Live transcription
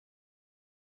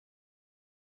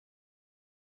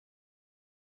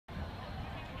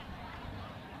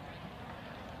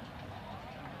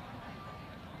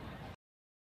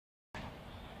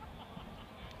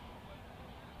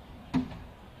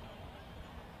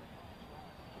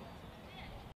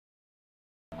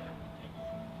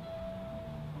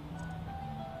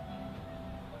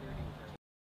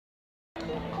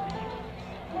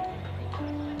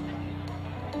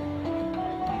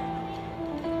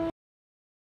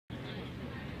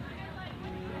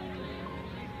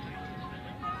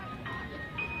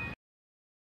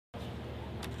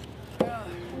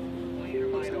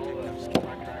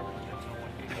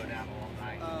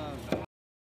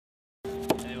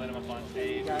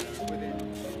within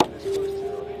this close to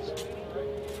all these.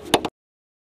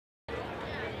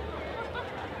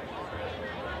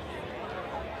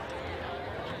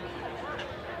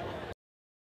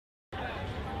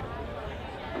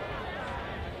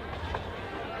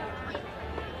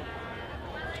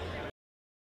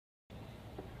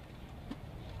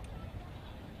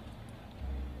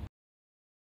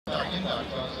 Our inbound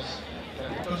tells us that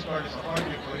the Coast Guard is a hard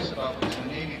place about which the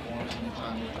Navy forms in the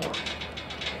time of war.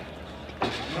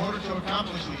 In order to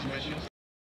accomplish these missions,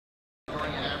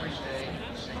 during an average day,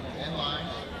 we sink 10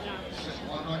 lives, assist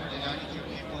 192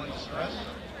 people in distress,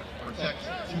 protect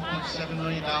 $2.7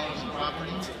 million in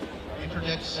property,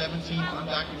 interdict 17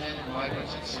 undocumented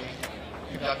migrants at sea,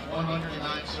 conduct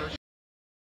 109 searches.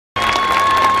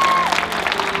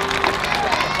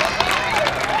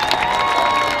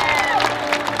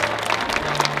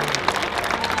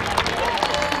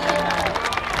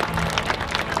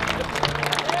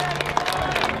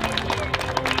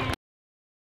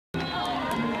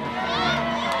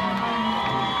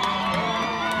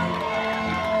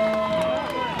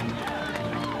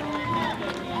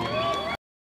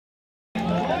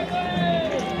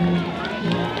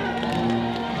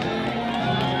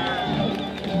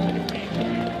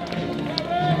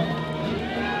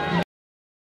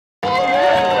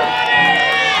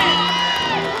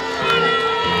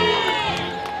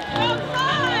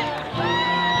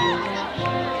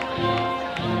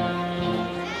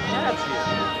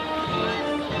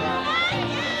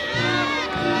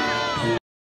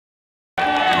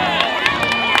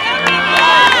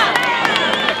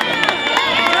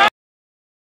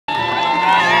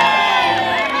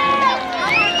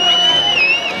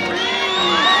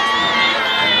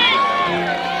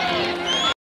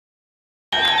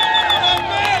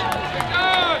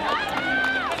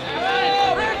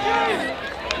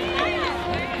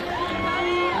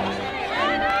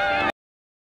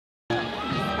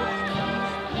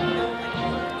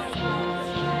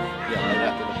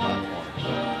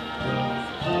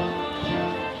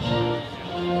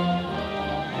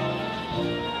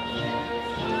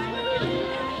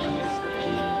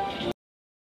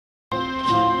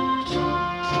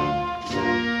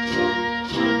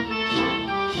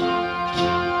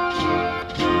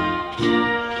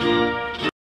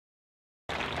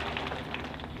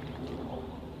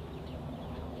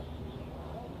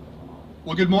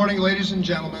 Well, good morning, ladies and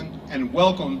gentlemen, and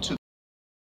welcome to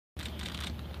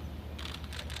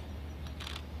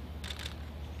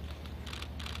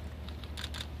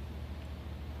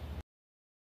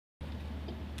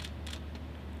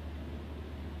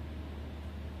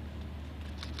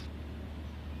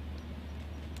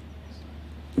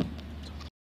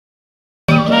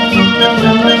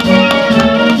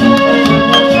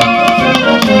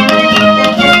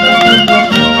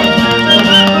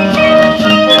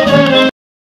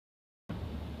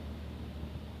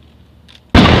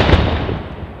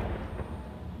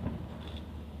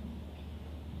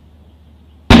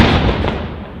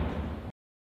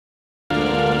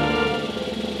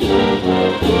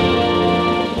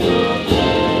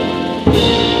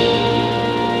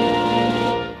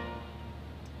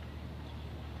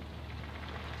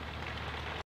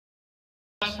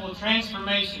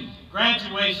transformation,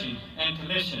 graduation, and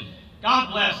commission.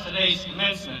 God bless today's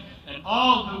commencement and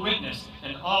all who witnessed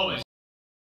and always.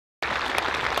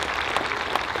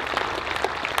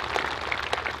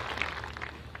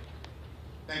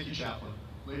 Thank you, Chaplain.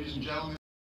 Ladies and gentlemen.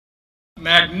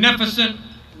 Magnificent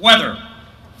weather.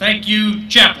 Thank you,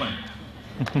 Chaplain.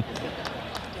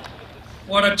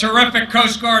 What a terrific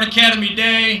Coast Guard Academy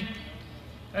day.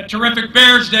 A terrific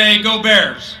Bears Day. Go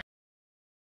Bears.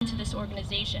 To this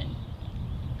organization.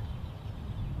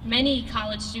 Many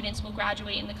college students will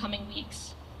graduate in the coming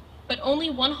weeks, but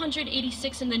only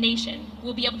 186 in the nation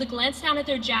will be able to glance down at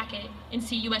their jacket and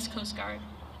see U.S. Coast Guard.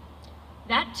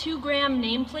 That 2-gram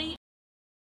nameplate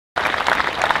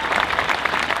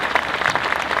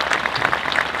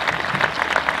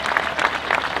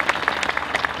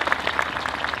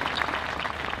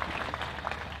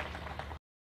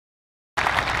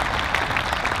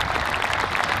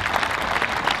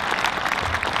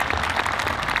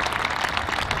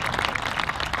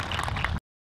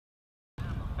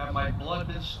my blood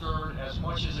been stirred as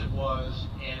much as it was,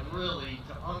 and really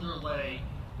to underlay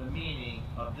the meaning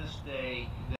of this day.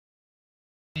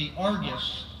 The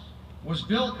Argus was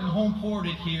built and home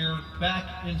ported here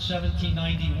back in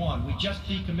 1791. We just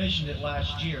decommissioned it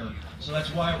last year, so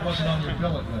that's why it wasn't on your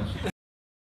billet list.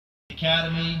 The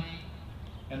Academy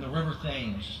and the River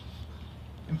Thames.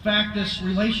 In fact, this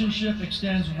relationship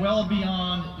extends well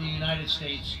beyond the United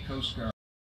States Coast Guard.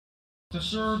 To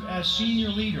serve as senior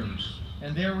leaders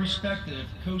in their respective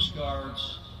Coast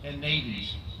Guards and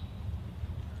navies.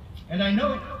 And I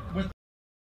know it with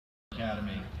the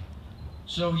Academy.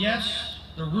 So yes,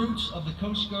 the roots of the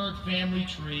Coast Guard family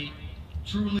tree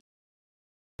truly,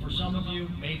 for some of you,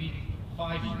 maybe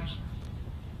 5 years.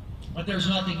 But there's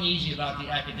nothing easy about the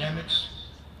academics,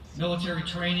 military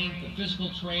training, the physical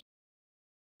training.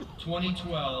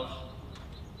 2012,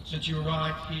 since you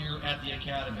arrived here at the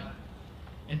Academy.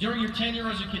 And during your tenure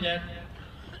as a cadet,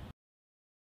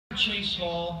 Chase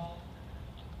Hall,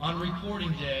 on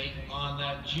reporting day, on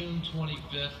that June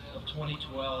 25th of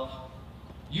 2012,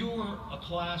 you were a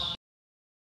class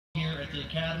here at the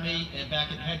Academy and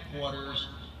back at headquarters,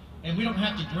 and we don't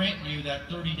have to grant you that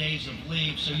 30 days of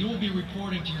leave, so you will be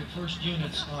reporting to your first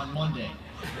units on Monday.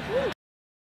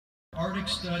 Arctic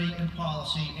Study and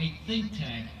Policy, a think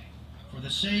tank for the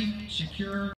safe,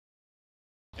 secure,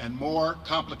 and more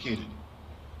complicated.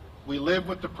 We live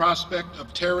with the prospect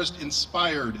of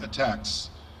terrorist-inspired attacks,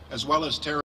 as well as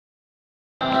terrorist.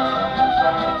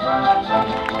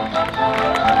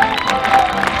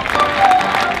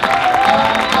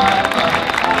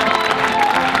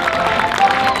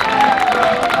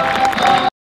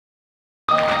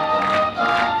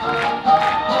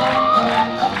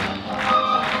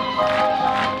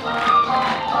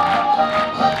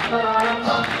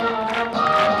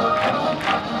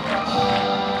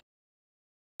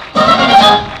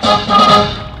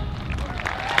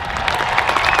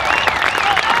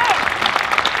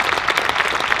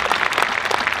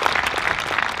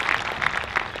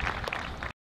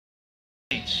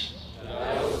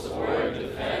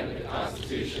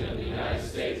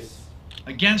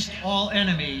 against all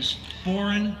enemies,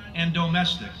 foreign and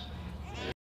domestic.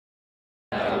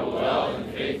 I will well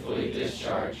and faithfully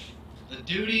discharge the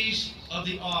duties of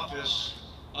the office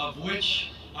of which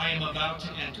I am about to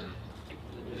enter.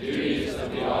 the duties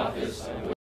of the office of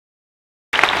which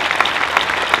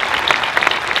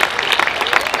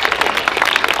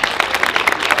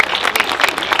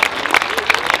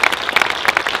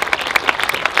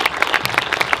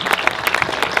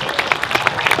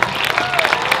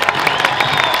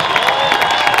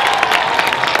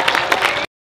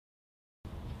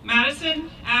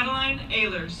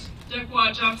Ehlers, Deck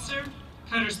Watch Officer,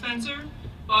 Cutter Spencer,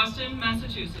 Boston,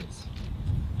 Massachusetts.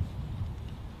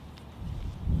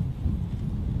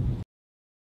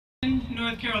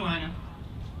 North Carolina.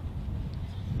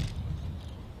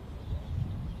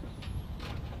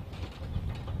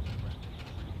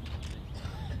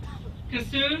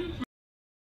 Cassoon,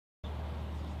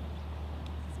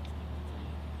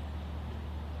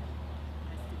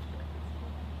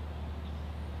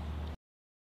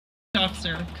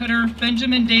 Officer, Cutter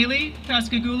Benjamin Daly,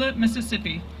 Pascagoula,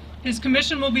 Mississippi. His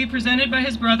commission will be presented by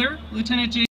his brother,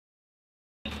 Lieutenant J.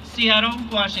 Seattle,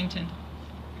 Washington.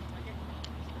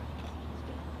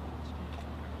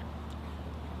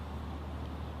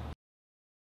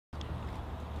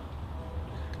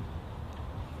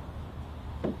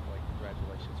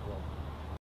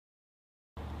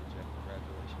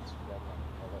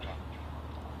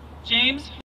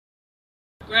 James,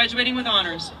 graduating with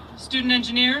honors. Student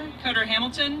engineer, Cutter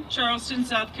Hamilton, Charleston,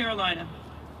 South Carolina.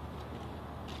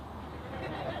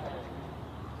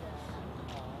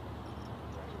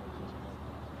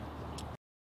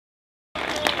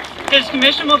 His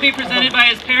commission will be presented by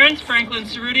his parents, Franklin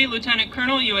Cerruti, Lieutenant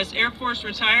Colonel, U.S. Air Force,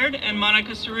 retired, and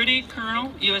Monica Cerruti,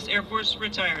 Colonel, U.S. Air Force,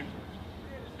 retired.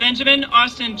 Benjamin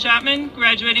Austin Chapman,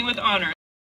 graduating with honors.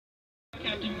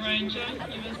 Captain Ryan Judd,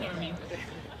 U.S. Army.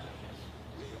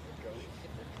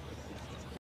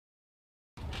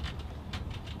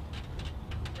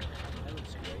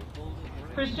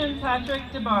 Christian Patrick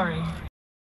DeBari.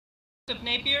 Of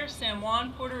Napier, San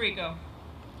Juan, Puerto Rico.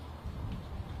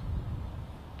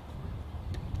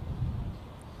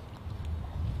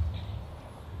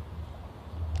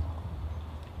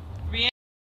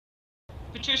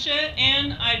 Patricia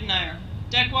Ann Eidenauer,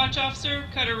 Deck Watch Officer,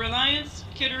 Cutter Reliance,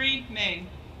 Kittery, Maine.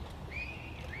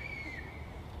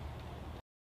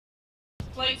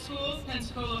 Flight School,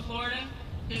 Pensacola, Florida.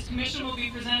 His commission will be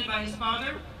presented by his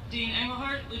father, Dean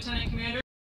Engelhardt, Lieutenant Commander.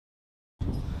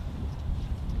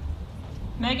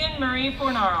 Megan Marie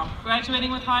Fornaro,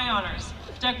 graduating with high honors.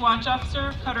 Deck Watch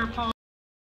Officer, Cutter Pole.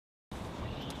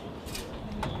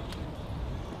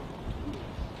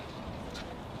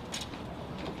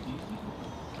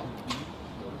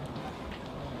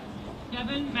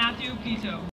 Kevin Matthew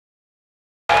Pito.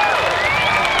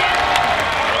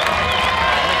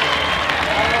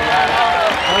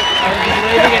 I'm just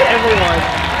waving at everyone.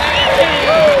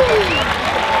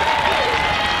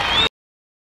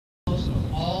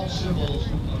 All symbols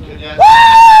of cadet.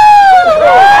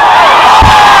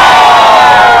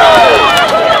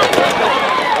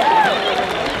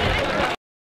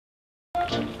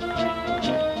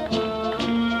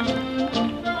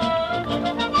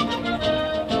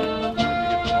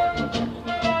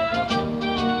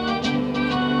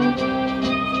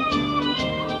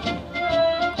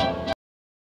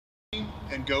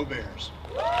 and go Bears.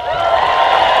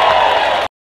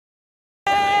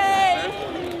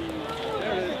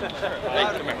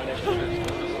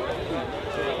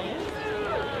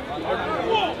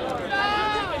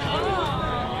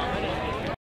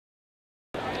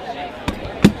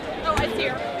 Oh, I see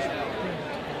her.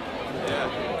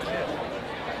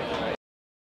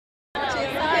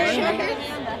 Okay,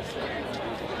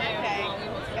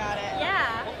 got it.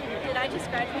 Yeah. Did I just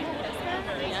graduate from this one?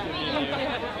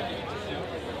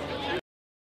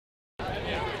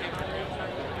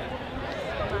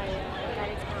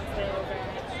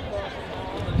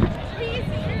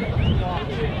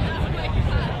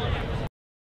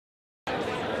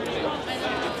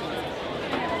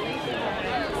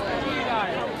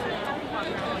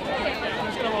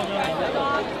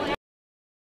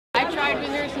 I tried with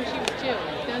her since she was 2.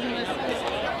 Doesn't listen.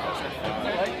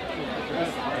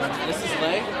 This is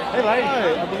Lay. Hey, Lay.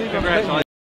 I believe congratulations.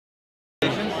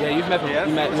 Yeah, you've met.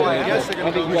 You met. I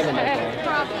think you haven't met.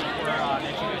 Probably.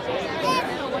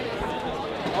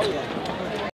 Oh yeah.